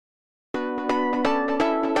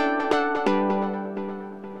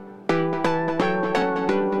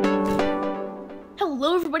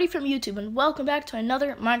everybody from YouTube, and welcome back to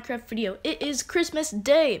another Minecraft video. It is Christmas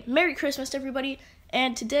Day. Merry Christmas to everybody.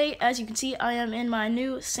 And today, as you can see, I am in my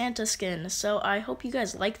new Santa skin. So I hope you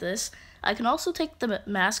guys like this. I can also take the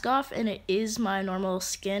mask off, and it is my normal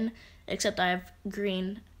skin, except I have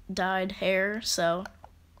green dyed hair. So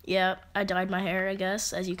yeah, I dyed my hair, I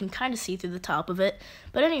guess, as you can kind of see through the top of it.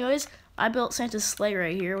 But anyways, I built Santa's sleigh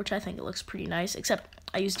right here, which I think it looks pretty nice, except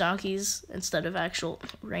I use donkeys instead of actual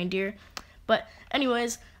reindeer. But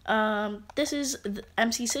anyways, this is the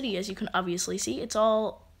MC City, as you can obviously see. It's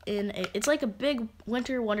all in it's like a big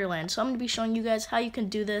Winter Wonderland. So I'm going to be showing you guys how you can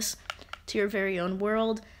do this to your very own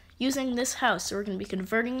world using this house. So we're going to be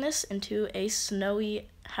converting this into a snowy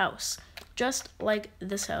house, just like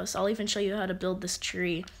this house. I'll even show you how to build this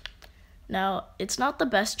tree. Now, it's not the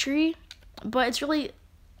best tree, but it's really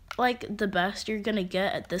like the best you're going to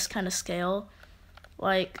get at this kind of scale.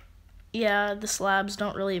 Like, yeah, the slabs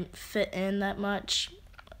don't really fit in that much,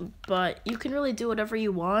 but you can really do whatever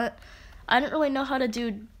you want. I didn't really know how to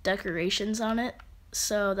do decorations on it,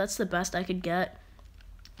 so that's the best I could get.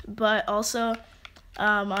 But also,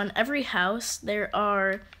 on every house, there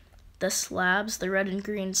are the slabs, the red and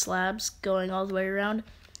green slabs going all the way around,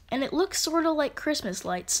 and it looks sort of like Christmas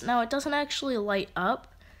lights. Now, it doesn't actually light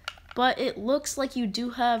up, but it looks like you do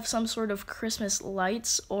have some sort of Christmas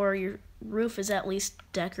lights, or your roof is at least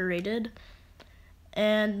decorated.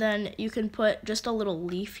 And then you can put just a little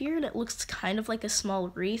leaf here, and it looks kind of like a small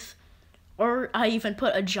wreath. Or I even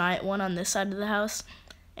put a giant one on this side of the house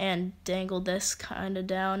and dangled this kind of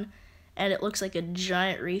down, and it looks like a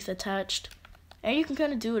giant wreath attached. And you can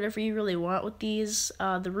kind of do whatever you really want with these.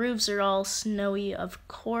 The roofs are all snowy, of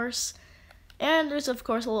course. And there's, of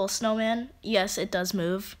course, a little snowman. Yes, it does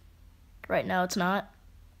move. Right now it's not,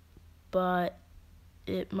 but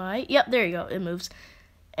it might. Yep, there you go, it moves.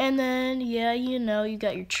 And then, yeah, you know, you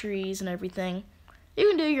got your trees and everything. You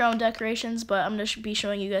can do your own decorations, but I'm going to be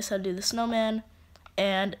showing you guys how to do the snowman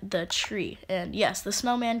and the tree. And yes, the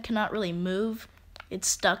snowman cannot really move. It's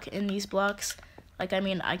stuck in these blocks. Like, I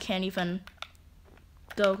mean, I can't even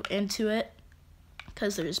go into it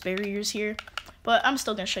because there's barriers here. But I'm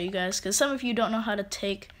still going to show you guys because some of you don't know how to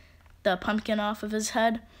take the pumpkin off of his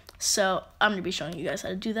head. So I'm going to be showing you guys how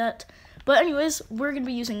to do that. But anyways, we're going to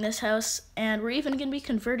be using this house, and we're even going to be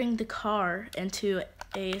converting the car into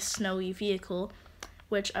a snowy vehicle,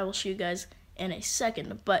 which I will show you guys in a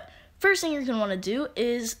second. But first thing you're going to want to do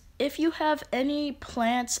is, if you have any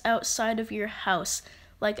plants outside of your house,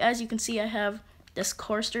 like as you can see, I have this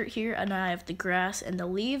coarse dirt here, and I have the grass and the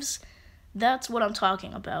leaves. That's what I'm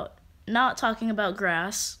talking about. Not talking about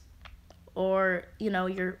grass or, you know,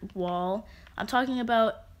 your wall. I'm talking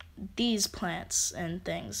about these plants and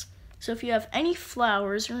things. So if you have any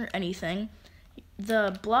flowers or anything,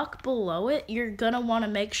 the block below it, you're gonna want to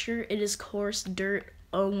make sure it is coarse dirt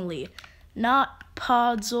only, not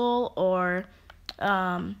podzol or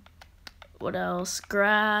what else,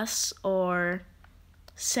 grass or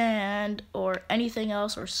sand or anything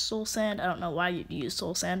else, or soul sand. I don't know why you'd use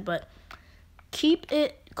soul sand, but keep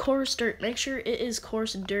it coarse dirt. Make sure it is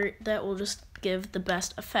coarse dirt. That will just give the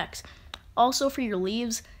best effect. Also, for your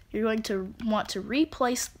leaves, you're going to want to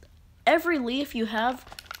replace every leaf you have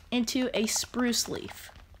into a spruce leaf.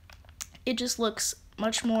 It just looks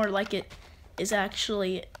much more like it is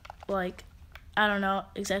actually, like, I don't know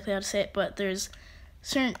exactly how to say it, but there's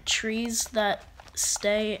certain trees that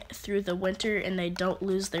stay through the winter and they don't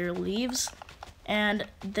lose their leaves, and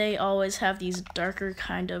they always have these darker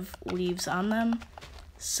kind of leaves on them.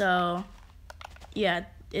 So yeah,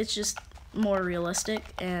 it's just more realistic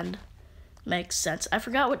and makes sense. I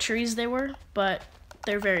forgot what trees they were, but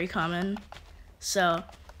they're very common. So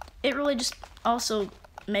it really just also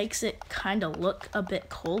makes it kind of look a bit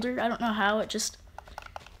colder. I don't know how, it just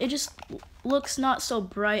looks not so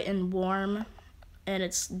bright and warm, and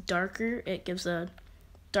it's darker. It gives a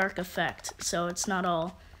dark effect, so it's not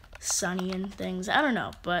all sunny and things. I don't know,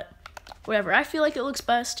 but whatever. I feel like it looks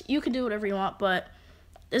best. You can do whatever you want, but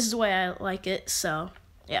this is the way I like it. So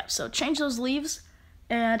yeah, so change those leaves,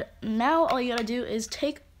 and now all you gotta do is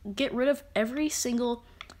get rid of every single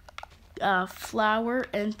flower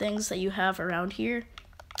and things that you have around here.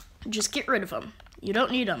 Just get rid of them. You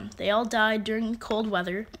don't need them. They all died during cold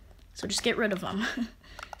weather, so just get rid of them.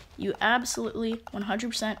 You absolutely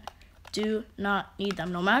 100% do not need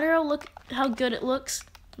them. No matter how good it looks,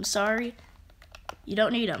 I'm sorry, you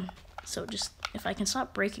don't need them. So just, if I can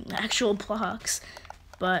stop breaking the actual blocks.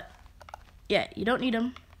 But yeah, you don't need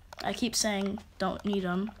them. I keep saying don't need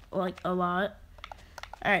them, like, a lot.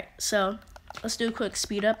 Alright, so let's do a quick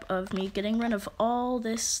speed up of me getting rid of all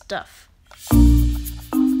this stuff.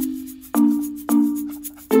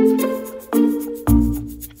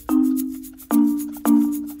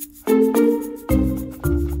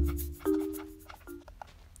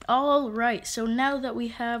 Alright, so now that we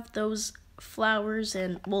have those flowers,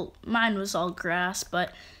 and well, mine was all grass,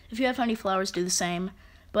 but if you have any flowers, do the same.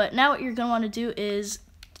 But now what you're going to want to do is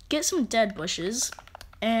get some dead bushes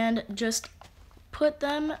and just put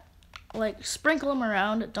them, like, sprinkle them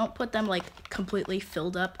around. Don't put them like completely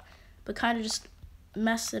filled up, but kind of just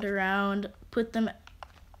mess it around. Put them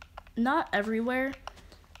not everywhere,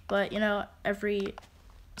 but you know, every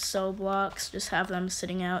so blocks, just have them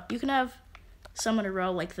sitting out. You can have some in a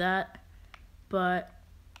row like that, but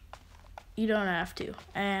you don't have to.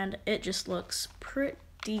 And it just looks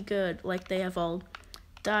pretty good, like they have all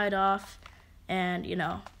died off, and you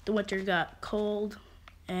know, the winter got cold,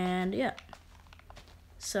 and yeah.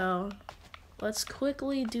 So let's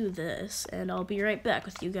quickly do this, and I'll be right back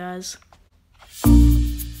with you guys.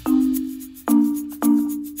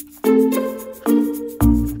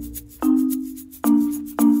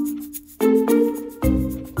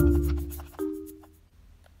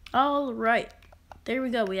 Alright, there we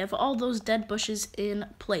go. We have all those dead bushes in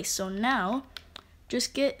place. So now,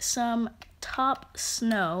 just get some top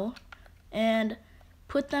snow and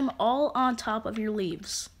put them all on top of your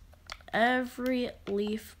leaves. Every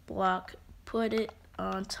leaf block, put it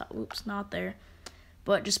on top. Oops, not there.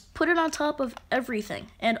 But just put it on top of everything.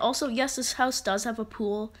 And also, yes, this house does have a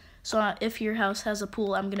pool. So if your house has a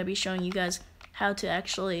pool, I'm going to be showing you guys how to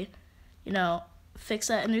actually, you know, fix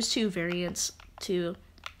that. And there's two variants to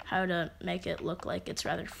how to make it look like it's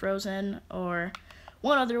rather frozen, or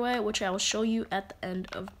one other way, which I will show you at the end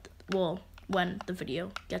of, well, when the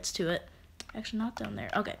video gets to it. Actually, not down there.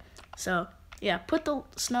 Okay, so yeah, put the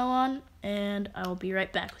snow on, and I will be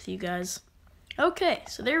right back with you guys. Okay,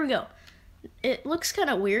 so there we go. It looks kind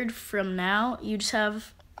of weird from now. You just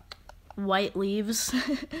have white leaves.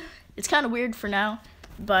 It's kind of weird for now,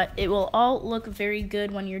 but it will all look very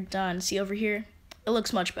good when you're done. See over here? It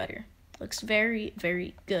looks much better. Looks very,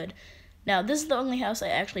 very good. Now, this is the only house I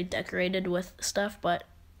actually decorated with stuff, but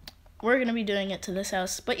we're going to be doing it to this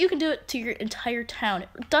house. But you can do it to your entire town.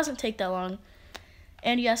 It doesn't take that long.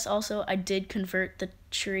 And yes, also, I did convert the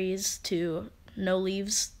trees to no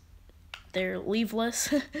leaves. They're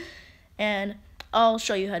leaveless. And I'll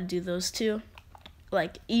show you how to do those too,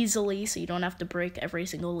 like easily, so you don't have to break every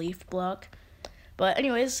single leaf block. But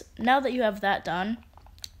anyways, now that you have that done,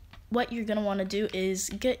 what you're going to want to do is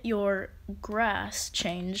get your grass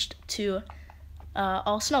changed to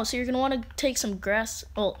all snow. So you're going to want to take some grass,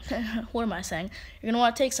 well, what am I saying? You're going to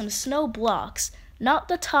want to take some snow blocks, not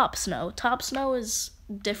the top snow. Top snow is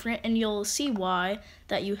different, and you'll see why,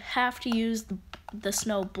 that you have to use the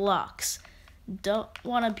snow blocks. Don't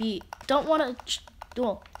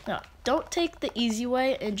take the easy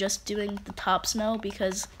way and just doing the top snow,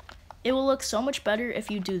 because it will look so much better if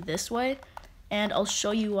you do this way. And I'll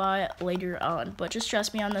show you why later on, but just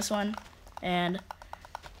trust me on this one. And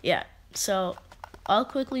yeah, so I'll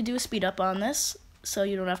quickly do a speed up on this, so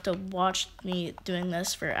you don't have to watch me doing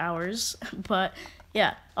this for hours. But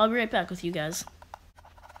yeah, I'll be right back with you guys.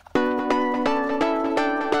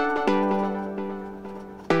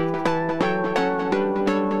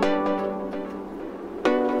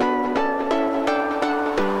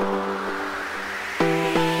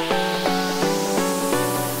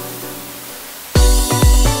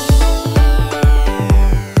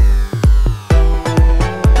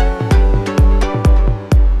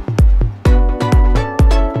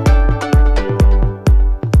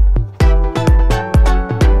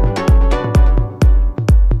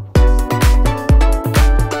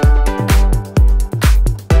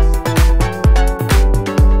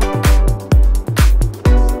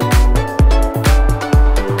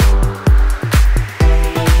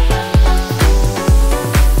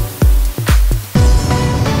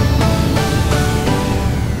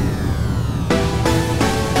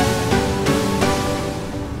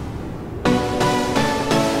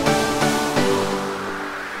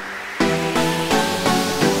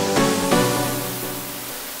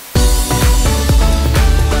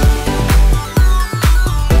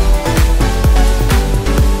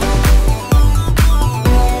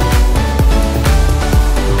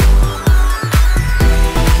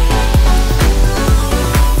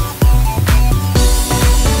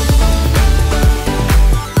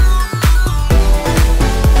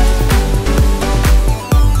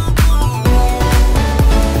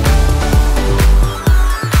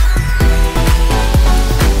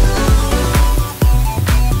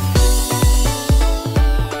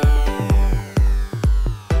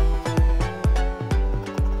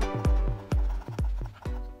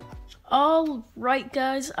 Alright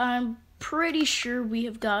guys, I'm pretty sure we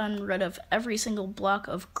have gotten rid of every single block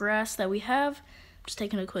of grass that we have. Just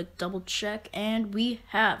taking a quick double check, and we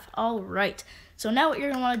have. Alright, So now what you're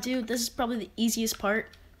gonna wanna do, this is probably the easiest part,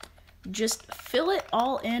 just fill it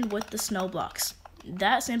all in with the snow blocks.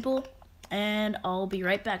 That simple, and I'll be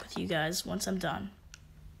right back with you guys once I'm done.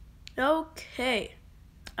 Okay,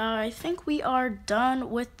 I think we are done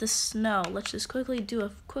with the snow. Let's just quickly do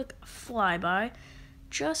a quick flyby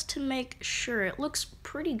just to make sure. It looks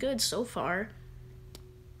pretty good so far.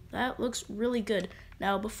 That looks really good.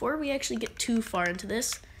 Now, before we actually get too far into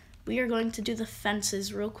this, we are going to do the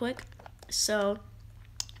fences real quick. So,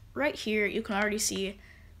 right here, you can already see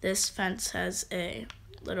this fence has a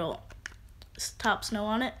little top snow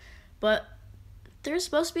on it, but there's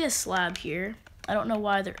supposed to be a slab here. I don't know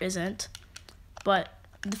why there isn't, but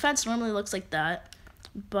the fence normally looks like that.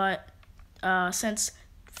 But since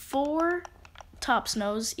 4 top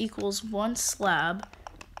snows equals 1 slab,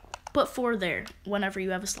 put 4 there whenever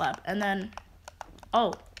you have a slab. And then,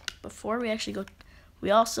 oh, before we actually go,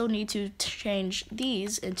 we also need to change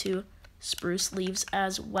these into spruce leaves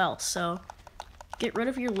as well. So get rid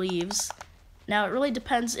of your leaves. Now it really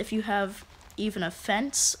depends if you have even a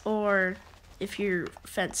fence or if your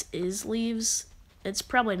fence is leaves. It's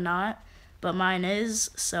probably not, but mine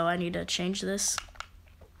is, so I need to change this.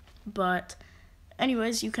 But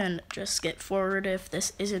anyways, you can just skip forward if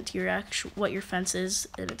this isn't your actual what your fence is.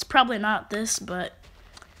 And it's probably not this, but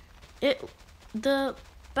the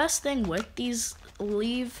best thing with these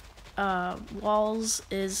leaf walls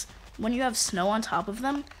is when you have snow on top of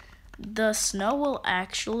them, the snow will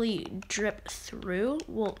actually drip through.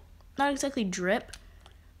 Well, not exactly drip,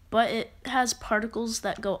 but it has particles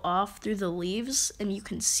that go off through the leaves, and you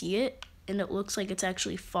can see it, and it looks like it's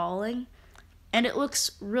actually falling. And it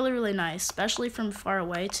looks really, really nice, especially from far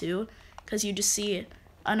away too, because you just see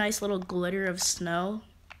a nice little glitter of snow,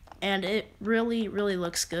 and it really, really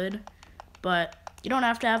looks good. But you don't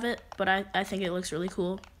have to have it, but I think it looks really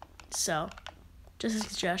cool. So, just a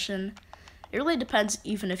suggestion. It really depends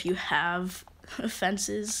even if you have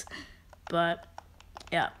fences, but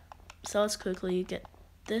yeah. So let's quickly get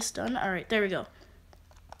this done. All right, there we go.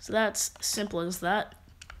 So that's simple as that.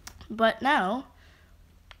 But now,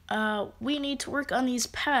 we need to work on these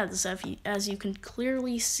paths. As you can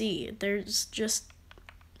clearly see, they're just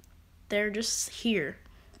here.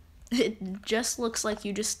 It just looks like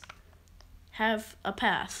you just have a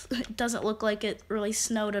path. It doesn't look like it really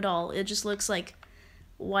snowed at all. It just looks like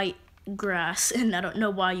white grass, and I don't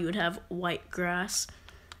know why you would have white grass.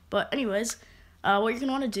 But anyways, what you're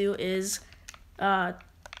gonna want to do is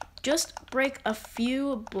just break a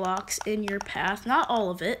few blocks in your path, not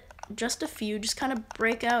all of it, just a few. Just kind of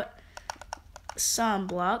break out some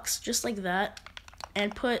blocks just like that,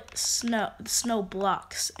 and put snow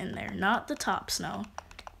blocks in there, not the top snow,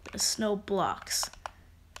 the snow blocks,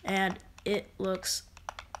 and it looks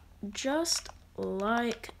just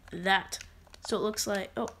like that. So it looks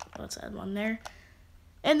like, oh, let's add one there.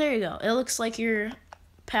 And there you go. It looks like your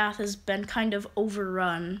path has been kind of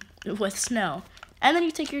overrun with snow. And then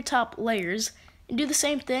you take your top layers and do the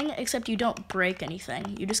same thing, except you don't break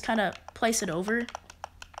anything. You just kind of place it over.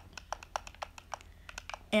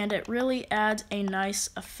 And it really adds a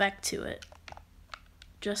nice effect to it.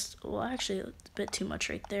 Just, well, actually, it's a bit too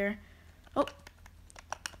much right there. Oh,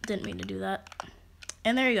 didn't mean to do that.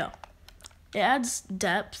 And there you go. It adds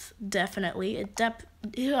depth, definitely. It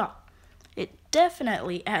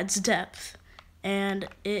definitely adds depth, and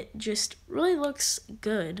it just really looks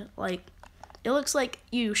good. Like, it looks like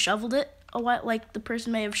you shoveled it a while, like the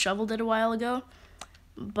person may have shoveled it a while ago,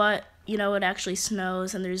 but you know, it actually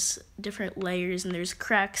snows, and there's different layers, and there's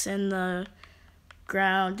cracks in the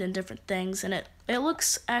ground and different things, and it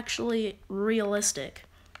looks actually realistic.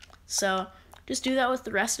 So just do that with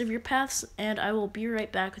the rest of your paths, and I will be right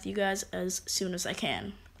back with you guys as soon as I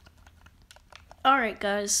can. Alright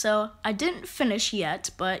guys, so I didn't finish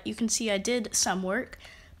yet, but you can see I did some work.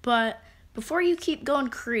 But before you keep going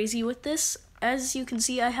crazy with this, as you can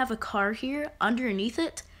see I have a car here underneath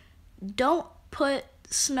it. Don't put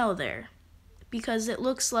snow there, because it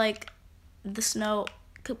looks like the snow,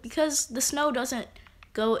 because the snow doesn't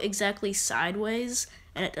go exactly sideways,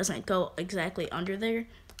 and it doesn't go exactly under there.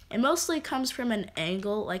 It mostly comes from an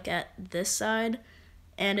angle, like at this side,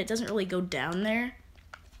 and it doesn't really go down there.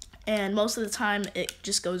 And most of the time, it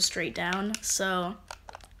just goes straight down, so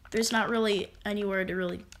there's not really anywhere to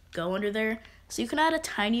really go under there. So you can add a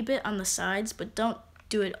tiny bit on the sides, but don't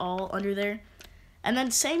do it all under there. And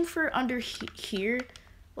then same for under here.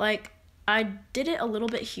 Like, I did it a little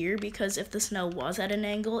bit here, because if the snow was at an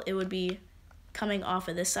angle, it would be coming off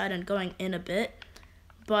of this side and going in a bit.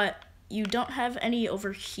 But you don't have any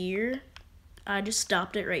over here. I just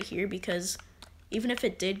stopped it right here, because even if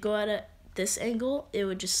it did go at this angle, it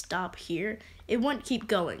would just stop here. it wouldn't keep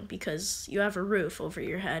going because you have a roof over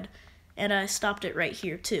your head, and I stopped it right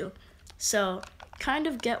here too. So kind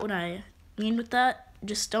of get what I mean with that.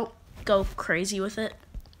 Just don't go crazy with it.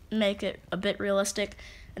 Make it a bit realistic.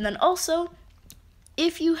 And then also,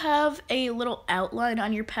 if you have a little outline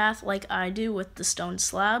on your path like I do with the stone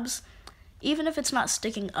slabs, even if it's not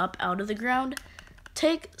sticking up out of the ground,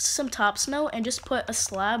 take some top snow and just put a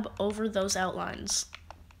slab over those outlines,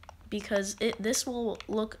 because this will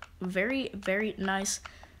look very, very nice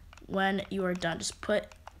when you are done. Just put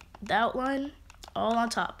the outline all on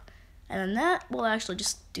top, and then that will actually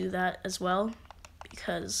just do that as well,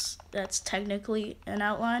 because that's technically an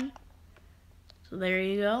outline. So there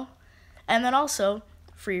you go. And then also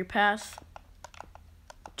for your path,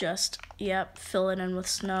 just fill it in with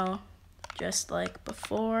snow just like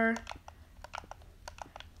before.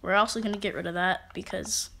 We're also going to get rid of that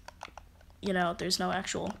because, you know, there's no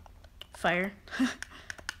actual fire.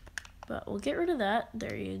 But we'll get rid of that.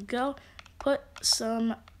 There you go. Put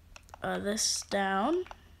some this down.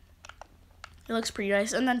 It looks pretty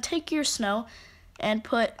nice. And then take your snow and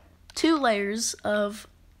put 2 layers of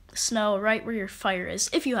snow right where your fire is,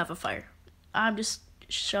 if you have a fire. I'm just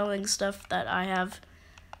showing stuff that I have,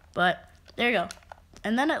 but there you go.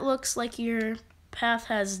 And then it looks like your path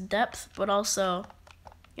has depth, but also,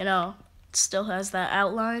 you know, it still has that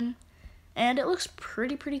outline, and it looks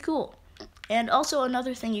pretty cool. And also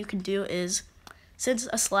another thing you can do is, since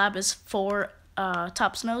a slab is 4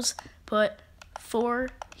 top snows, put 4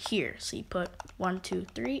 here. So you put 1, 2,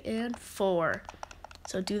 3, and 4.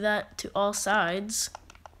 So do that to all sides.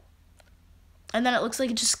 And then it looks like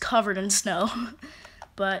it's just covered in snow.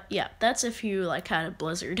 But yeah, that's if you like had a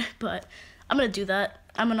blizzard. But I'm gonna do that.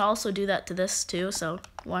 I'm gonna also do that to this too. So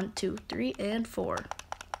 1, 2, 3, and 4.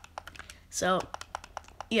 So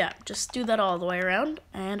yeah, just do that all the way around,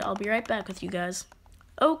 and I'll be right back with you guys.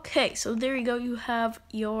 Okay, so there you go. You have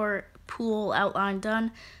your pool outline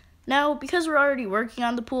done. Now, because we're already working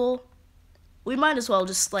on the pool, we might as well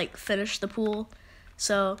just like finish the pool.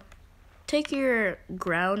 So take your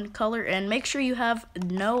ground color and make sure you have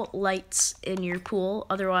no lights in your pool,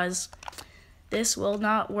 otherwise this will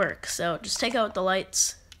not work. So just take out the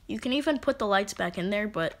lights. You can even put the lights back in there,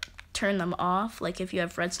 but turn them off. Like if you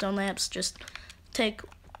have redstone lamps, just take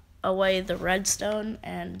away the redstone,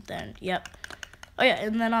 and then oh yeah,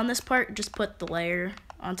 and then on this part just put the layer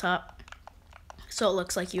on top so it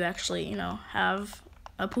looks like you actually, you know, have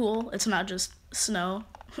a pool. It's not just snow.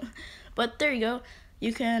 But there you go.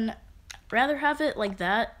 You can rather have it like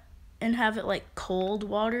that and have it like cold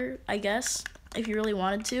water, I guess, if you really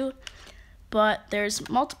wanted to. But there's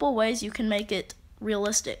multiple ways you can make it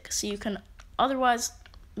realistic. So you can otherwise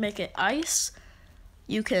make it ice.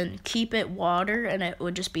 You can keep it water and it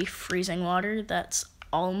would just be freezing water that's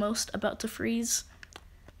almost about to freeze.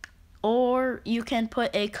 Or you can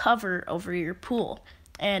put a cover over your pool.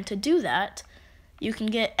 And to do that, you can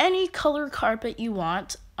get any color carpet you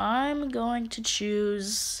want. I'm going to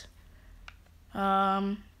choose,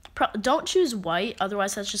 don't choose white,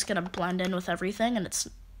 otherwise that's just gonna blend in with everything and it's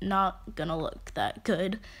not gonna look that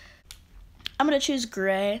good. I'm gonna choose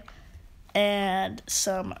gray and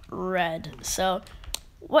some red. So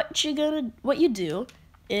what you do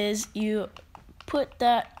is you put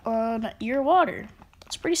that on your water.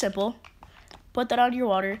 It's pretty simple. Put that on your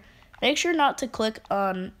water. Make sure not to click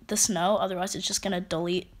on the snow, otherwise it's just gonna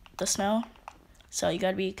delete the snow. So you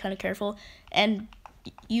gotta be kind of careful. And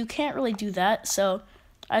you can't really do that, so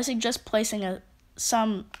I suggest placing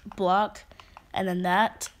some block and then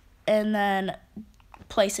that, and then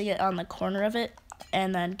placing it on the corner of it,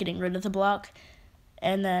 and then getting rid of the block,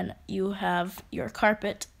 and then you have your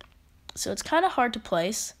carpet. So it's kind of hard to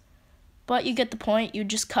place, but you get the point. You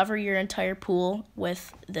just cover your entire pool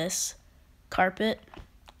with this carpet,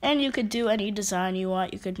 and you could do any design you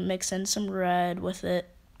want. You could mix in some red with it.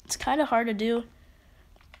 It's kind of hard to do,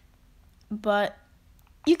 but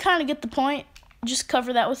you kind of get the point. Just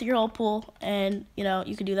cover that with your whole pool, and you know,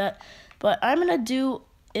 you could do that. But I'm gonna do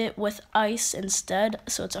it with ice instead,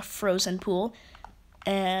 so it's a frozen pool.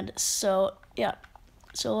 And so yeah,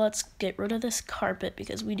 so let's get rid of this carpet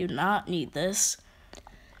because we do not need this.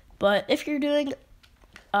 But if you're doing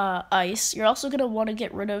ice, you're also gonna want to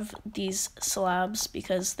get rid of these slabs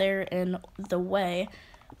because they're in the way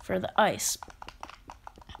for the ice.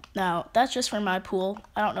 Now that's just for my pool.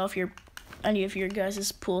 I don't know if any of your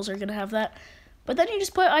guys' pools are gonna have that, but then you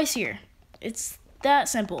just put ice here. It's that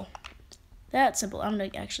simple. That simple. I'm gonna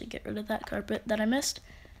actually get rid of that carpet that I missed.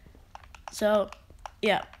 So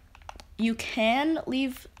yeah, you can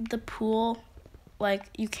leave the pool, like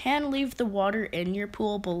you can leave the water in your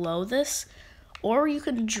pool below this, or you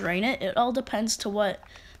can drain it. It all depends to what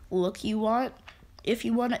look you want. if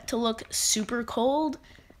you want it to look super cold,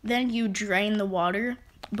 then you drain the water.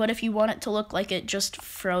 But if you want it to look like it just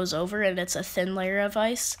froze over and it's a thin layer of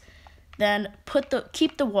ice, then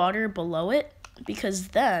keep the water below it, because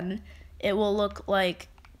then it will look like,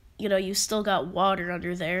 you know, you still got water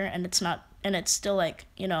under there and it's still like,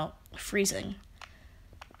 you know, freezing.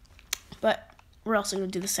 But we're also going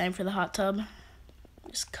to do the same for the hot tub.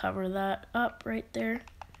 Just cover that up right there.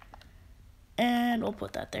 And we'll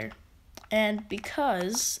put that there. And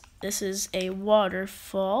because this is a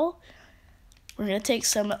waterfall, we're going to take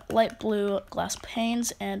some light blue glass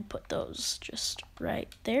panes and put those just right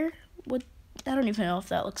there. I don't even know if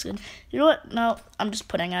that looks good. You know what? No, I'm just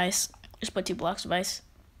putting ice. Just put 2 blocks of ice.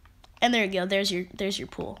 And there you go. There's your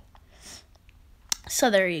pool.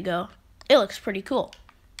 So there you go. It looks pretty cool.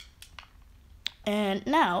 And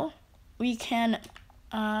now we can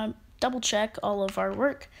double check all of our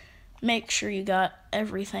work. Make sure you got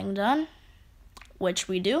everything done, which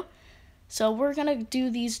we do. So we're going to do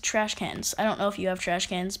these trash cans. I don't know if you have trash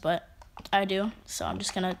cans, but I do. So I'm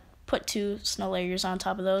just going to put 2 snow layers on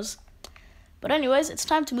top of those. But anyways, it's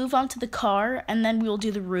time to move on to the car, and then we will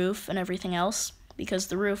do the roof and everything else, because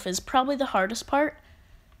the roof is probably the hardest part.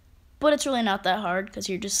 But it's really not that hard, because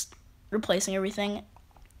you're just replacing everything.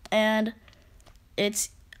 And it's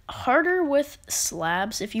harder with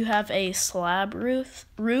slabs. If you have a slab roof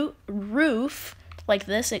like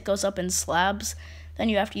this, it goes up in slabs, then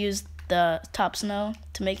you have to use the top snow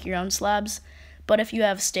to make your own slabs. But if you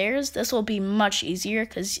have stairs, this will be much easier,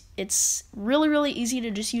 because it's really, really easy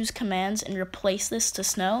to just use commands and replace this to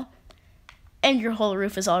snow, and your whole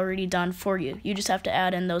roof is already done for you. You just have to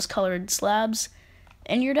add in those colored slabs,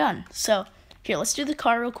 and you're done. So here, let's do the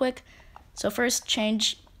car real quick. So first,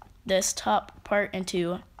 change this top part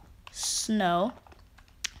into snow,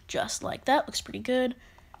 just like that. Looks pretty good.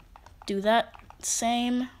 Do that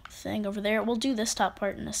same thing over there. We'll do this top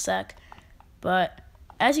part in a sec, but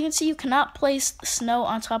as you can see, you cannot place snow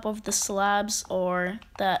on top of the slabs or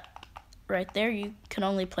that right there. You can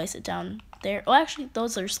only place it down there. Well, actually,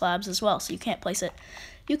 those are slabs as well, so you can't place it.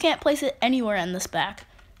 You can't place it anywhere in this back.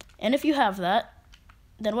 And if you have that,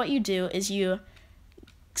 then what you do is you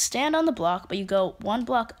stand on the block, but you go 1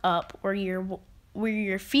 block up where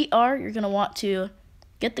your feet are. You're gonna want to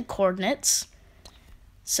get the coordinates.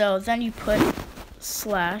 So then you put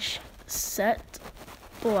 /set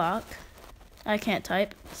block. I can't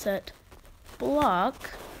type. Set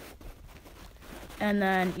block. And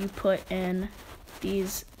then you put in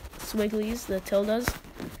these swigglies, the tildes,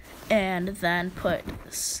 and then put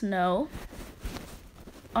snow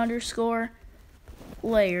 _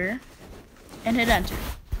 layer and hit enter.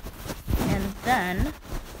 And then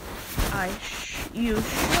you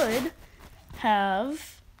should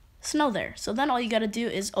have snow there. So then all you gotta do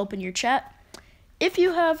is open your chat. If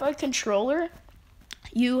you have a controller,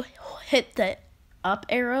 you hit the up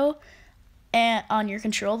arrow on your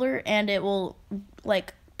controller and it will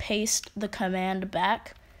like paste the command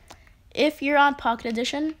back. If you're on Pocket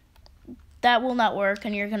Edition, that will not work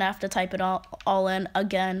and you're gonna have to type it all in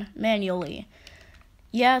again manually.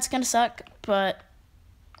 Yeah, it's gonna suck, but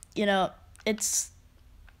you know,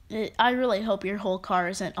 I really hope your whole car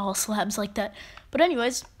isn't all slabs like that. But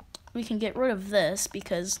anyways, we can get rid of this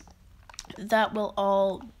because that will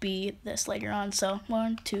all be this later on. So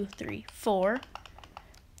 1, 2, 3, 4.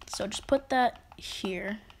 So just put that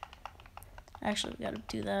here. Actually, we gotta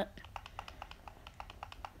do that.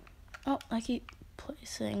 Oh, I keep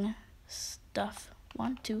placing stuff.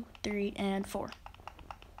 1, 2, 3, and 4.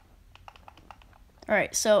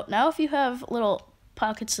 Alright, so now if you have little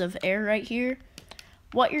pockets of air right here,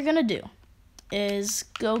 what you're gonna do is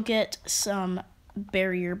go get some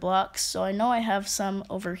barrier blocks. So I know I have some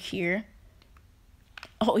over here.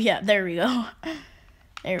 Oh yeah, there we go.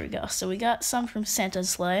 There we go. So we got some from Santa's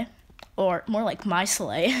sleigh, or more like my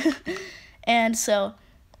sleigh. And so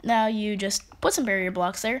now you just put some barrier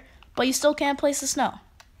blocks there, but you still can't place the snow.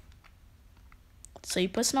 So you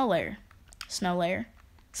put snow layer, snow layer,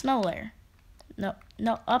 snow layer. No,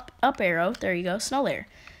 up arrow, there you go, snow layer.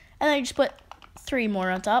 And then you just put 3 more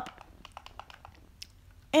on top.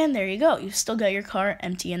 And there you go, you've still got your car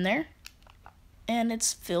empty in there. And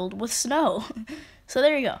it's filled with snow. So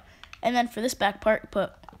there you go. And then for this back part,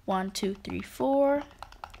 put 1, 2, 3, 4,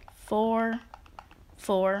 4,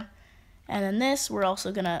 4. And then this, we're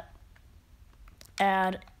also gonna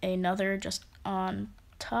add another just on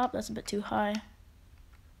top. That's a bit too high.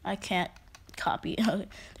 I can't copy.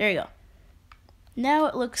 There you go. Now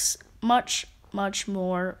it looks much, much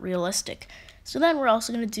more realistic. So then we're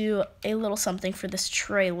also going to do a little something for this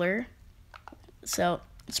trailer. So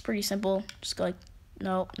it's pretty simple. Just go like,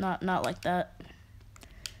 no, not like that.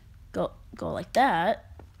 Go go like that,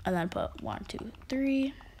 and then put 1, 2,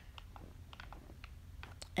 3,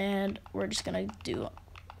 and we're just gonna do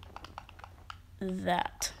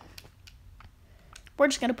that. We're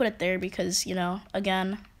just gonna put it there because, you know,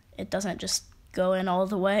 again, it doesn't just go in all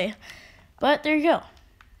the way. But there you go.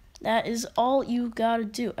 That is all you gotta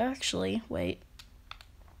do. Actually, wait.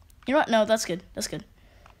 You know what? No, that's good. That's good.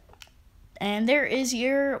 And there is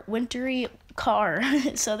your wintry car.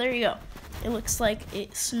 So there you go. It looks like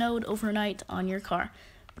it snowed overnight on your car.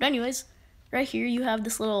 But anyways, right here you have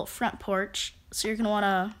this little front porch. So you're gonna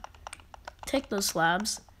wanna take those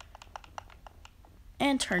slabs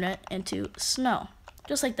and turn it into snow.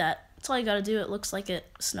 Just like that. That's all you gotta do. It looks like it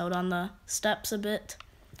snowed on the steps a bit.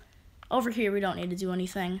 Over here we don't need to do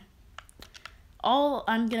anything. All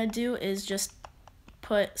I'm gonna do is just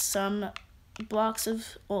put some blocks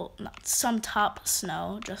of, well, not some top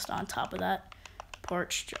snow just on top of that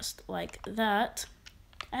porch, just like that.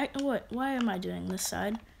 Why am I doing this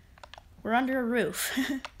side? We're under a roof.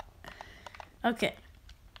 Okay,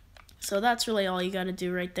 so that's really all you gotta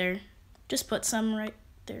do right there. Just put some right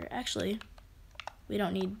there. Actually, we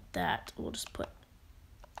don't need that. We'll just put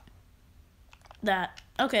that.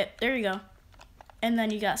 Okay, there you go. And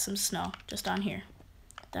then you got some snow just on here.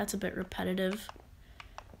 That's a bit repetitive.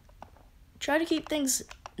 Try to keep things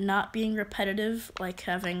not being repetitive, like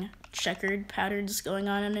having checkered patterns going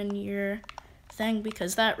on in your thing,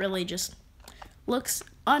 because that really just looks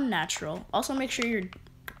unnatural. Also make sure your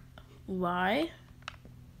why?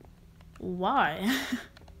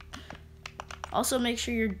 Also make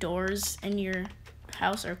sure your doors in your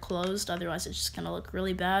house are closed, otherwise it's just gonna look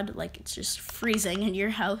really bad, like it's just freezing in your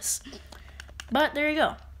house. But there you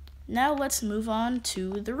go. Now let's move on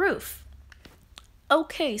to the roof.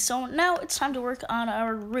 Okay, so now it's time to work on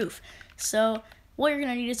our roof. So what you're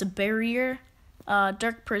gonna need is a barrier,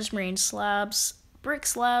 dark prismarine slabs, brick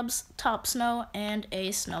slabs, top snow, and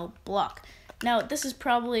a snow block. Now this is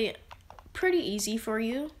probably pretty easy for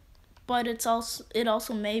you, but it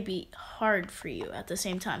also may be hard for you at the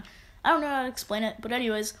same time. I don't know how to explain it, but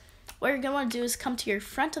anyways, what you're gonna want to do is come to your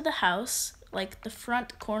front of the house, like the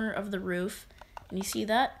front corner of the roof, and you see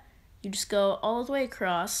that? You just go all the way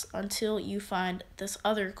across until you find this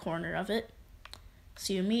other corner of it.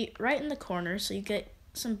 So you meet right in the corner, so you get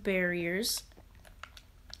some barriers,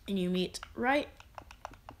 and you meet right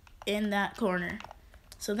in that corner.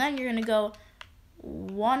 So then you're gonna go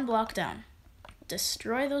 1 block down,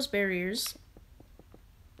 destroy those barriers,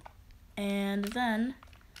 and then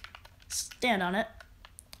stand on it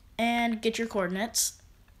and get your coordinates,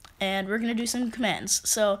 and we're gonna do some commands.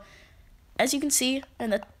 So as you can see in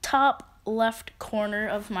the top left corner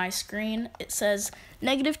of my screen, it says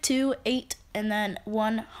 -2, 8, and then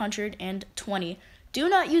 120. Do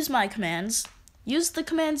not use my commands. Use the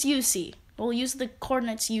commands you see. We'll use the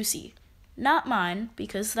coordinates you see, not mine,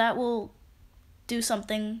 because that will do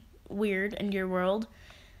something weird in your world.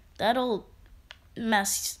 That'll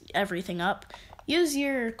mess everything up. Use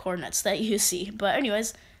your coordinates that you see. But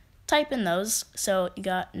anyways, type in those. So you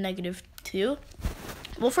got -2.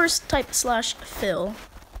 We'll first type /fill,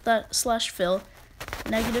 that /fill,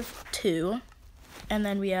 -2, and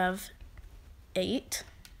then we have 8.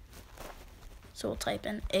 So we'll type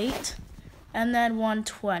in 8, and then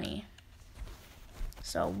 120.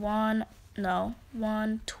 So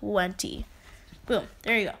 120. Boom,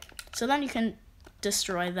 there you go. So then you can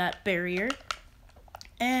destroy that barrier.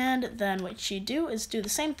 And then what you do is do the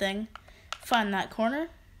same thing. Find that corner.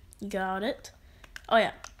 You got it. Oh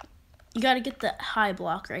yeah, you got to get the high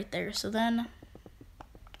block right there. So then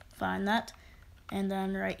find that. And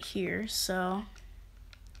then right here. So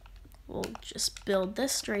we'll just build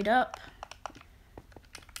this straight up.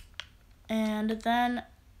 And then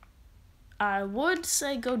I would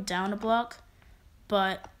say go down a block,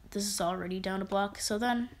 but this is already down a block. So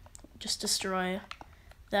then just destroy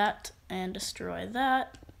that and destroy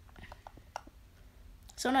that.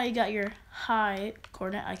 So now you got your high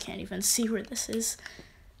coordinate. I can't even see where this is.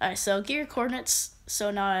 Alright, so get your coordinates.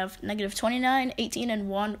 So now I have -29, 18, and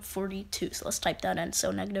 142. So let's type that in.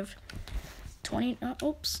 So -20,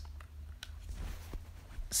 oops.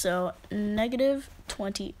 So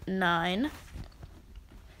 -29.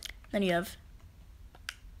 Then you have,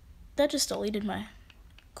 that just deleted my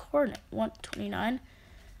coordinate, 129.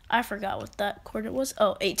 I forgot what that coordinate was.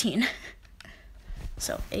 Oh, 18.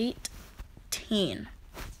 So 18.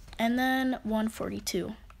 And then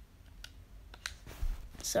 142.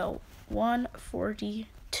 So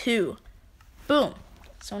 142. Boom.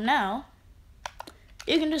 So now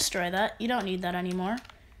you can destroy that. You don't need that anymore.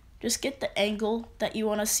 Just get the angle that you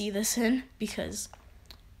want to see this in, because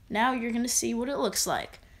now you're going to see what it looks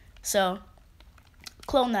like. So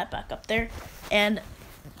clone that back up there. And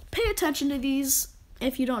pay attention to these.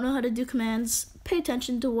 If you don't know how to do commands, pay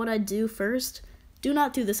attention to what I do first. Do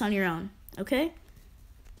not do this on your own, okay?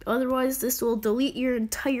 Otherwise, this will delete your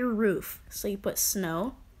entire roof. So you put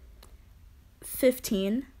snow,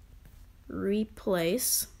 15,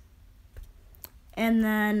 replace, and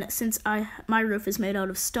then since my roof is made out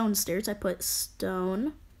of stone stairs, I put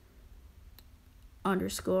stone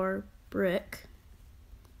underscore brick.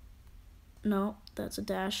 No, that's a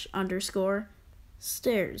dash underscore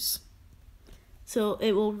stairs. So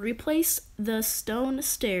it will replace the stone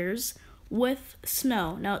stairs with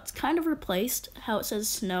snow. Now it's kind of replaced. How it says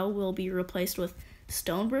snow will be replaced with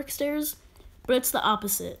stone brick stairs, but it's the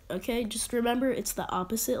opposite, okay? Just remember it's the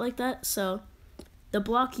opposite like that. So the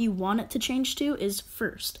block you want it to change to is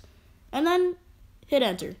first. And then hit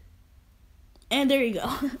enter. And there you go.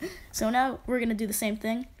 So now we're going to do the same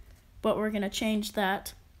thing, but we're going to change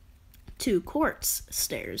that to quartz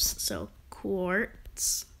stairs. So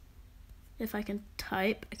quartz. If I can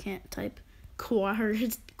type, I can't type.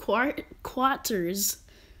 Quarters. Quartz.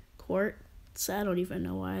 I don't even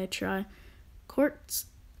know why I try. Quartz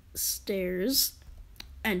stairs.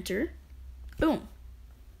 Enter. Boom.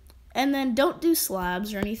 And then don't do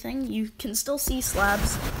slabs or anything. You can still see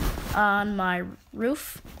slabs on my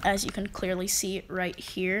roof, as you can clearly see right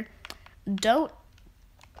here. Don't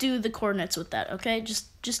do the coordinates with that, okay?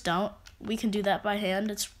 Just don't. We can do that by hand.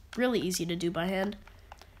 It's really easy to do by hand.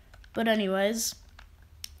 But anyways,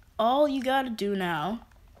 all you gotta do now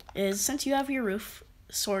is, since you have your roof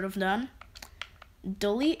sort of done,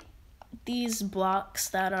 delete these blocks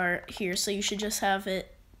that are here. So you should just have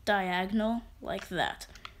it diagonal like that.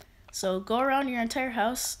 So go around your entire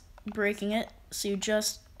house, breaking it, so you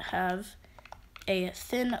just have a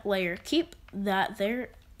thin layer. Keep that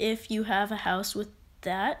there. If you have a house with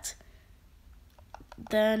that,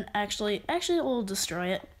 then actually it will destroy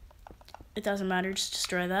it. It doesn't matter, just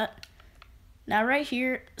destroy that. Now right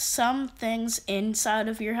here, some things inside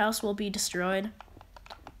of your house will be destroyed.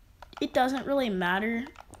 It doesn't really matter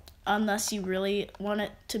unless you really want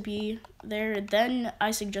it to be there. Then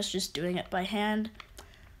I suggest just doing it by hand.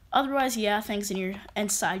 Otherwise, yeah, things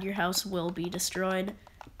inside your house will be destroyed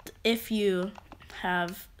if you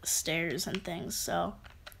have stairs and things. So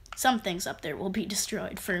some things up there will be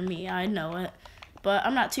destroyed for me, I know it. But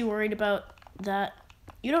I'm not too worried about that.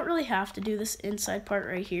 You don't really have to do this inside part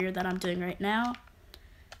right here that I'm doing right now.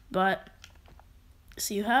 But,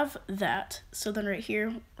 so you have that. So then right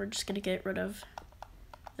here, we're just going to get rid of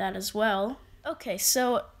that as well. Okay,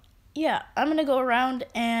 so yeah, I'm going to go around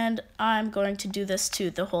and I'm going to do this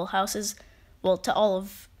to the whole houses. Well, to all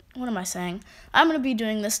of, what am I saying? I'm going to be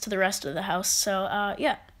doing this to the rest of the house. So,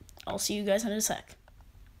 yeah, I'll see you guys in a sec.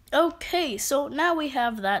 Okay, so now we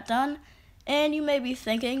have that done. And you may be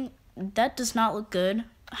thinking, that does not look good.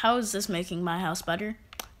 How is this making my house better?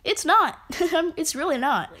 It's not. It's really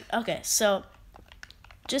not. Okay, so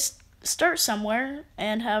just start somewhere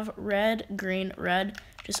and have red, green, red,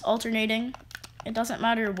 just alternating. It doesn't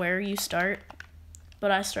matter where you start, but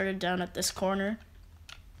I started down at this corner.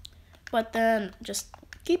 But then just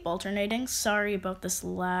keep alternating. Sorry about this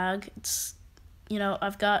lag. It's, you know,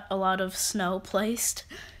 I've got a lot of snow placed.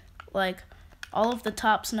 Like, all of the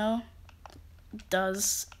top snow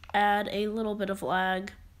does add a little bit of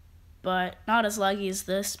lag, but not as laggy as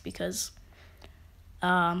this because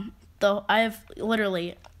though I have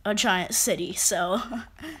literally a giant city, so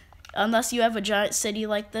unless you have a giant city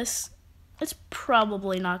like this, it's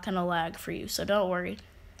probably not gonna lag for you, so don't worry.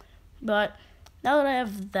 But now that I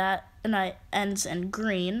have that and I ends in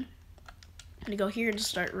green, I'm gonna go here and just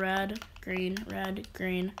start red, green,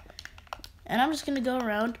 and I'm just gonna go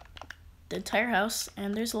around the entire house,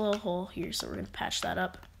 and there's a little hole here, so we're gonna patch that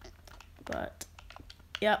up. But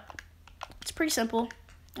yep, it's pretty simple.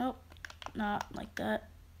 Oh, not like that.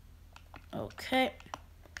 Okay,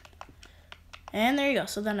 and there you go.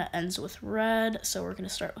 So then it ends with red, so we're gonna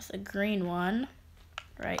start with a green one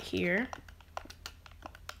right here.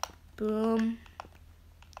 Boom,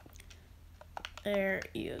 there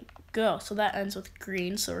you go. So that ends with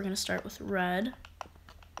green, so we're gonna start with red.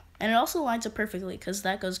 And it also lines up perfectly because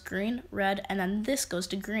that goes green, red, and then this goes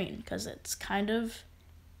to green because it's kind of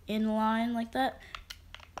in line like that.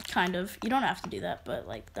 Kind of. You don't have to do that, but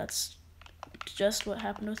like that's just what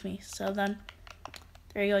happened with me. So then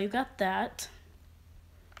there you go. You got that.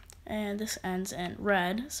 And this ends in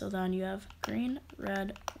red. So then you have green,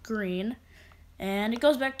 red, green. And it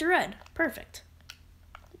goes back to red. Perfect.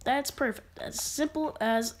 That's perfect. As simple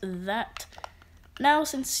as that. Now,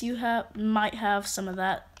 since you might have some of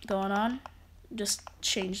that going on, just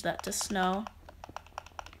change that to snow.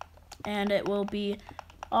 And it will be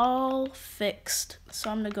all fixed. So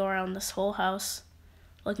I'm gonna go around this whole house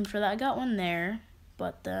looking for that. I got one there,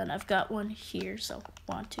 but then I've got one here. So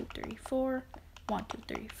 1, 2, 3, 4, 1, 2,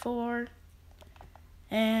 3, 4.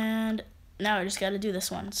 And now I just gotta do this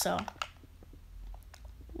one. So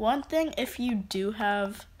one thing, if you do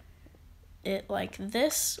have it like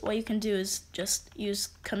this, what you can do is just use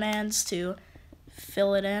commands to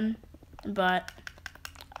fill it in, but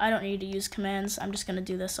I don't need to use commands. I'm just gonna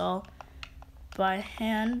do this all by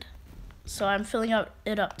hand. So I'm filling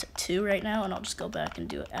it up to 2 right now, and I'll just go back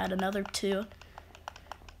and add another 2.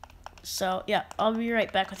 So yeah, I'll be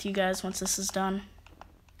right back with you guys once this is done.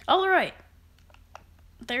 All right,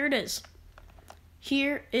 there it is.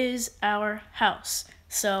 Here is our house.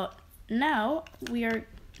 So now we are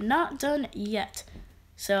not done yet.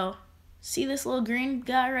 So see this little green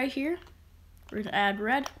guy right here? We're gonna add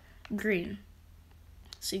red, green.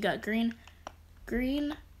 So you got green,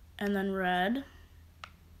 green, and then red,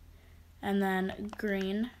 and then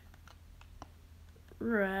green,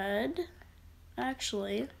 red.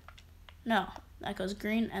 Actually, no, that goes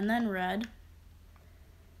green and then red.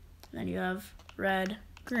 And then you have red,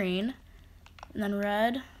 green, and then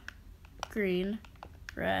red, green,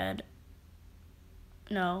 red,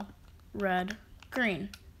 no, red, green.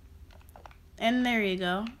 And there you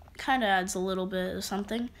go. Kind of adds a little bit of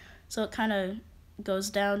something. So it kind of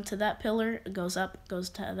goes down to that pillar, it goes up, goes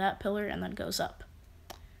to that pillar, and then goes up.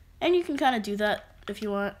 And you can kind of do that if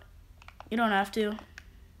you want. You don't have to,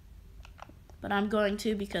 but I'm going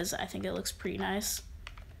to because I think it looks pretty nice.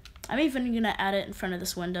 I'm even gonna add it in front of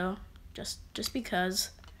this window, just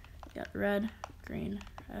because. Got red, green,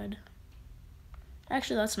 red.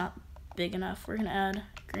 Actually, that's not big enough. We're gonna add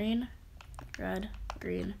green, red,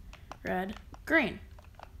 green, red, green.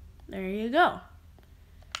 There you go.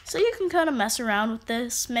 So you can kind of mess around with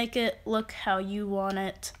this, make it look how you want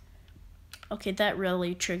it. Okay, that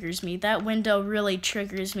really triggers me. That window really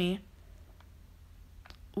triggers me.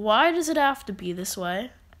 Why does it have to be this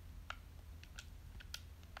way?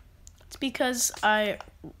 It's because I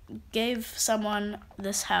gave someone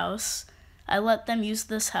this house. I let them use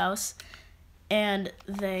this house, and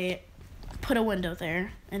they put a window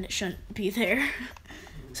there, and it shouldn't be there.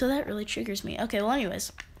 So that really triggers me. Okay, well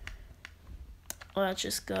anyways. Let's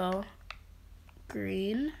just go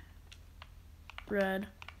green, red,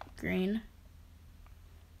 green.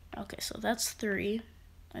 Okay, so that's 3.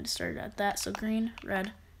 I just started at that. So green,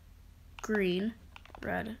 red, green,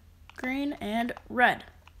 red, green, and red.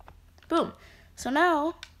 Boom. So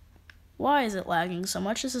now, why is it lagging so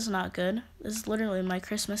much? This is not good. This is literally my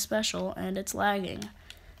Christmas special, and it's lagging.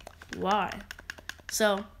 Why?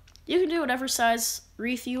 So you can do whatever size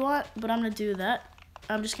wreath you want, but I'm going to do that.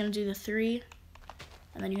 I'm just going to do the 3.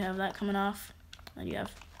 And then you have that coming off. And you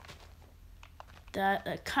have that.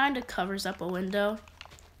 That kind of covers up a window,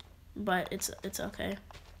 but it's okay.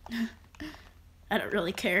 I don't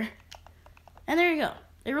really care. And there you go.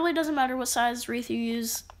 It really doesn't matter what size wreath you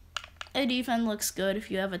use. It even looks good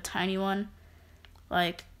if you have a tiny one.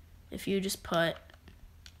 Like, if you just put,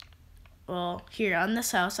 well, here on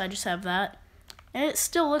this house, I just have that. And it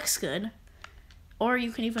still looks good. Or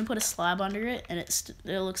you can even put a slab under it, and it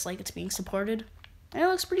looks like it's being supported. And it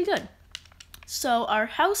looks pretty good. So our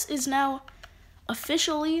house is now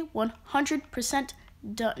officially 100%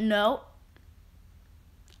 done. No,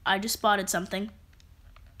 I just spotted something.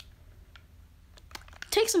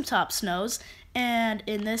 Take some top snows, and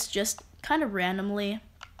in this, just kind of randomly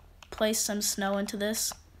place some snow into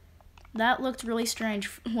this. That looked really strange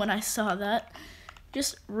when I saw that.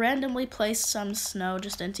 Just randomly place some snow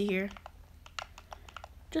just into here.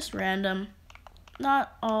 Just random.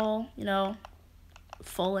 Not all, you know,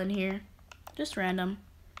 full in here. Just random.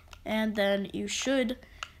 And then you should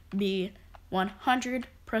be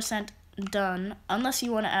 100% done, unless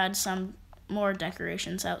you want to add some more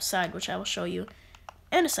decorations outside, which I will show you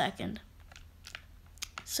in a second.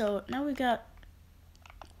 So now we got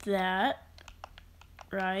that.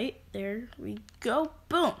 Right, there we go.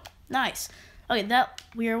 Boom. Nice. Okay, that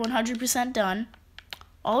we are 100% done.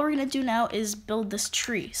 All we're going to do now is build this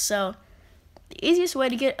tree. So the easiest way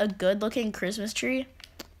to get a good looking Christmas tree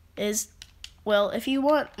is, well, if you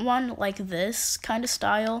want one like this kind of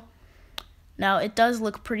style. Now, it does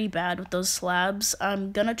look pretty bad with those slabs.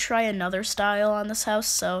 I'm going to try another style on this house,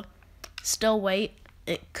 so still wait.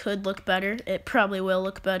 It could look better. It probably will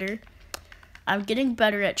look better. I'm getting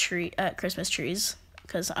better at Christmas trees,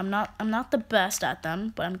 because I'm not the best at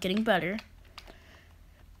them, but I'm getting better.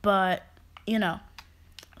 But, you know,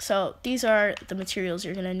 so these are the materials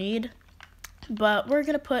you're going to need. But we're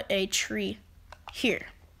going to put a tree here.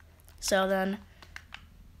 So then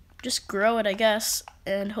just grow it, I guess,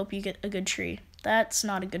 and hope you get a good tree. That's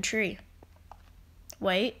not a good tree.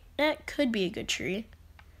 Wait, that could be a good tree.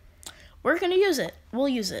 We're gonna use it. We'll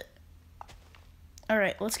use it.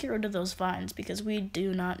 Alright, let's get rid of those vines because we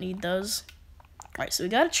do not need those. Alright, so we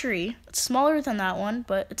got a tree. It's smaller than that one,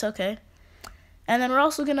 but it's okay. And then we're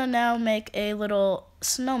also gonna now make a little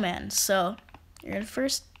snowman. So you're gonna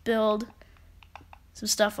first build some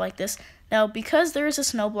stuff like this. Now, because there is a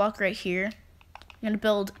snow block right here, you're gonna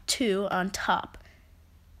build 2 on top.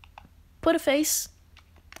 Put a face,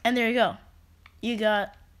 and there you go. You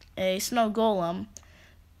got a snow golem,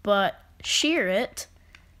 but shear it,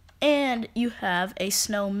 and you have a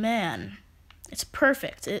snowman. It's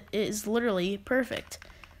perfect. It is literally perfect.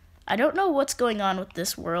 I don't know what's going on with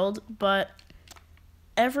this world, but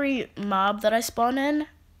every mob that I spawn in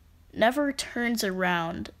never turns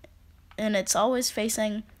around, and it's always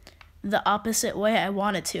facing the opposite way I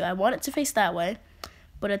want it to. I want it to face that way,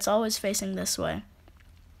 but it's always facing this way.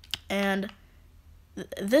 And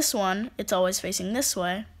this one, it's always facing this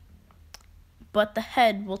way, but the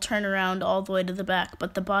head will turn around all the way to the back,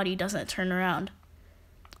 but the body doesn't turn around.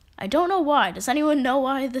 I don't know why. Does anyone know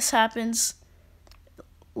why this happens?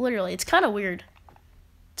 Literally, it's kind of weird.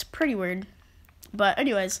 It's pretty weird. But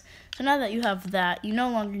anyways, so now that you have that, you no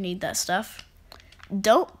longer need that stuff.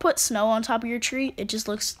 Don't put snow on top of your tree. It just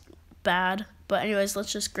looks bad. But anyways,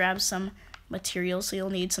 let's just grab some materials. So you'll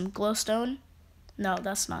need some glowstone. No,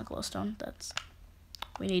 that's not glowstone.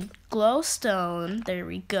 We need glowstone. There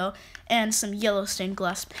we go. And some yellow stained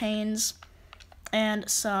glass panes. And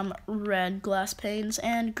some red glass panes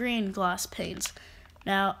and green glass panes.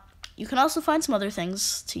 Now, you can also find some other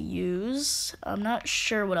things to use. I'm not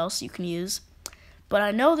sure what else you can use, but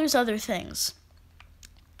I know there's other things.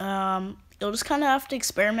 You'll just kind of have to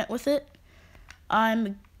experiment with it.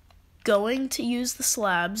 I'm going to use the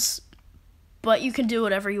slabs, but you can do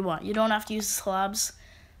whatever you want. You don't have to use the slabs.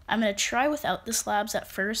 I'm going to try without the slabs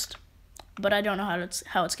at first, but I don't know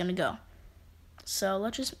how it's going to go. So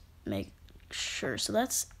let's just make sure. So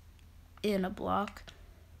that's in a block.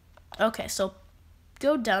 Okay, so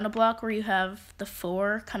go down a block where you have the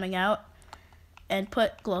 4 coming out and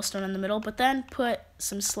put glowstone in the middle, but then put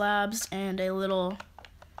some slabs and a little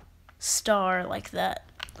star like that.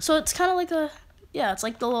 So it's kind of like a, yeah, it's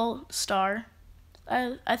like the little star.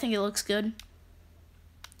 I think it looks good.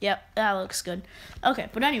 Yep, that looks good. Okay,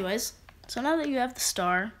 but anyways, so now that you have the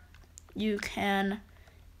star, you can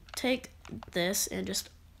take this and just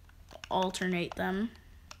alternate them.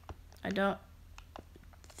 I don't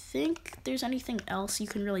think there's anything else you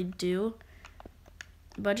can really do,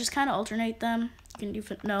 but just kind of alternate them. You can do,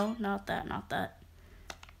 no, not that.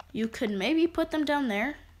 You could maybe put them down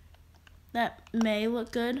there. That may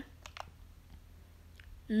look good.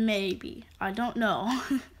 Maybe. I don't know.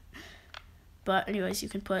 But anyways, you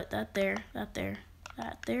can put that there, that there,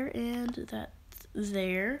 that there, and that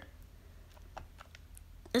there.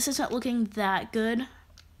 This isn't looking that good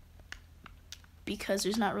because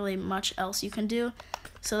there's not really much else you can do.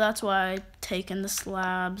 So that's why I've taken the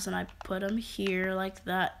slabs and I put them here like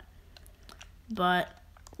that. But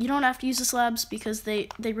you don't have to use the slabs because they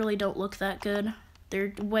really don't look that good.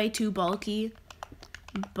 They're way too bulky.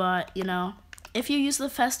 But, you know, if you use the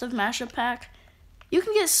Festive Mashup Pack, you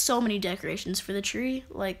can get so many decorations for the tree.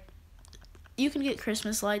 Like, you can get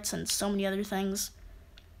Christmas lights and so many other things.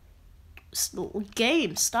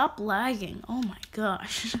 Game, stop lagging. Oh my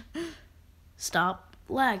gosh. Stop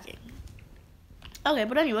lagging. Okay,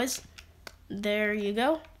 but anyways, there you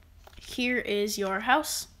go. Here is your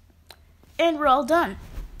house. And we're all done.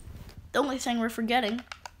 The only thing we're forgetting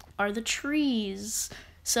are the trees.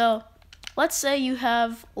 So, let's say you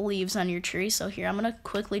have leaves on your tree. So here, I'm going to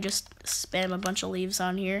quickly just spam a bunch of leaves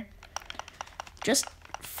on here. Just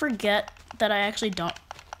forget that I actually don't,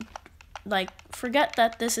 forget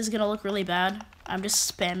that this is going to look really bad. I'm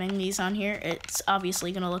just spamming these on here. It's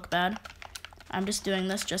obviously going to look bad. I'm just doing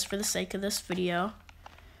this just for the sake of this video.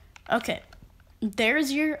 Okay,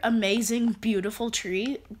 there's your amazing, beautiful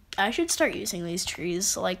tree. I should start using these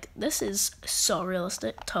trees. Like, this is so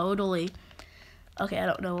realistic, totally. Okay, I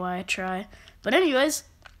don't know why I try. But anyways,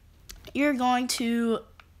 you're going to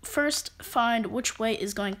first find which way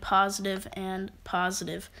is going positive and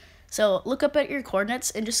positive. So look up at your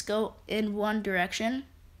coordinates and just go in one direction.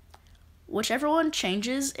 Whichever one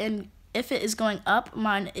changes, and if it is going up,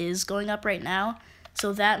 mine is going up right now.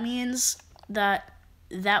 So that means that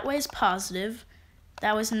way is positive,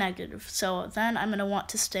 that was negative. So then I'm going to want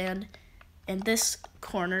to stand in this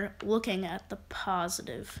corner looking at the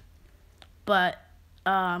positive. But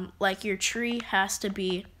like your tree has to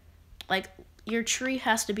be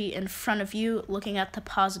in front of you looking at the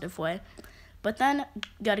positive way. But then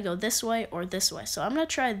you got to go this way or this way. So I'm going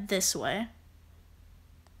to try this way.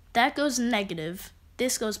 that goes negative.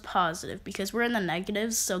 This goes positive because we're in the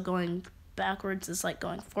negatives, so going backwards is like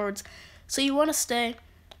going forwards. So you want to stay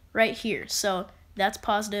right here. So that's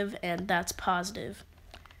positive and that's positive.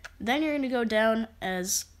 Then you're going to go down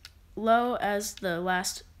as low as the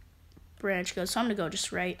last branch goes. So I'm going to go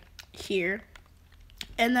just right here.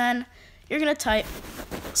 And then you're going to type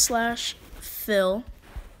 /fill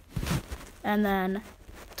and then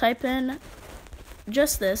type in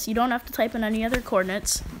just this. You don't have to type in any other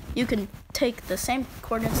coordinates. You can take the same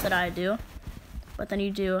coordinates that I do, but then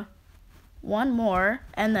you do one more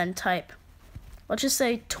and then type, let's just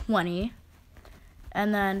say 20,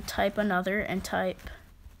 and then type another and type,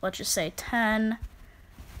 let's just say 10,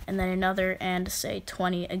 and then another and say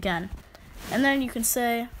 20 again. And then you can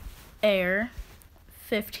say air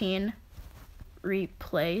 15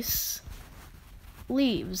 replace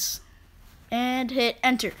leaves and hit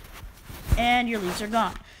enter, and your leaves are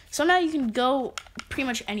gone. So now you can go pretty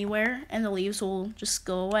much anywhere and the leaves will just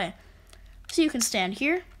go away. So you can stand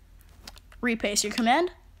here, repaste your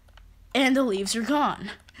command, and the leaves are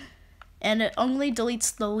gone. And it only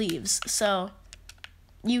deletes the leaves. So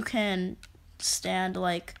you can stand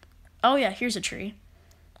like, oh yeah, here's a tree.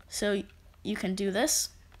 So you can do this,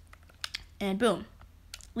 and boom,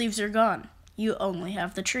 leaves are gone. You only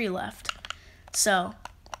have the tree left. So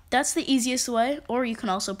that's the easiest way, or you can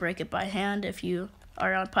also break it by hand if you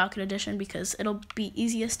are on Pocket Edition, because it'll be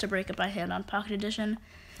easiest to break it by hand on Pocket Edition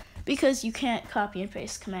because you can't copy and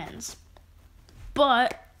paste commands.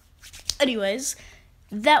 But anyways,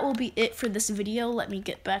 that will be it for this video. Let me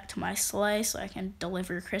get back to my sleigh so I can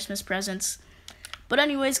deliver Christmas presents. But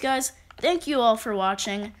anyways, guys, thank you all for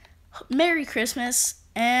watching. Merry Christmas,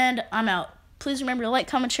 and I'm out. Please remember to like,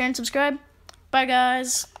 comment, share, and subscribe. Bye,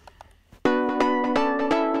 guys.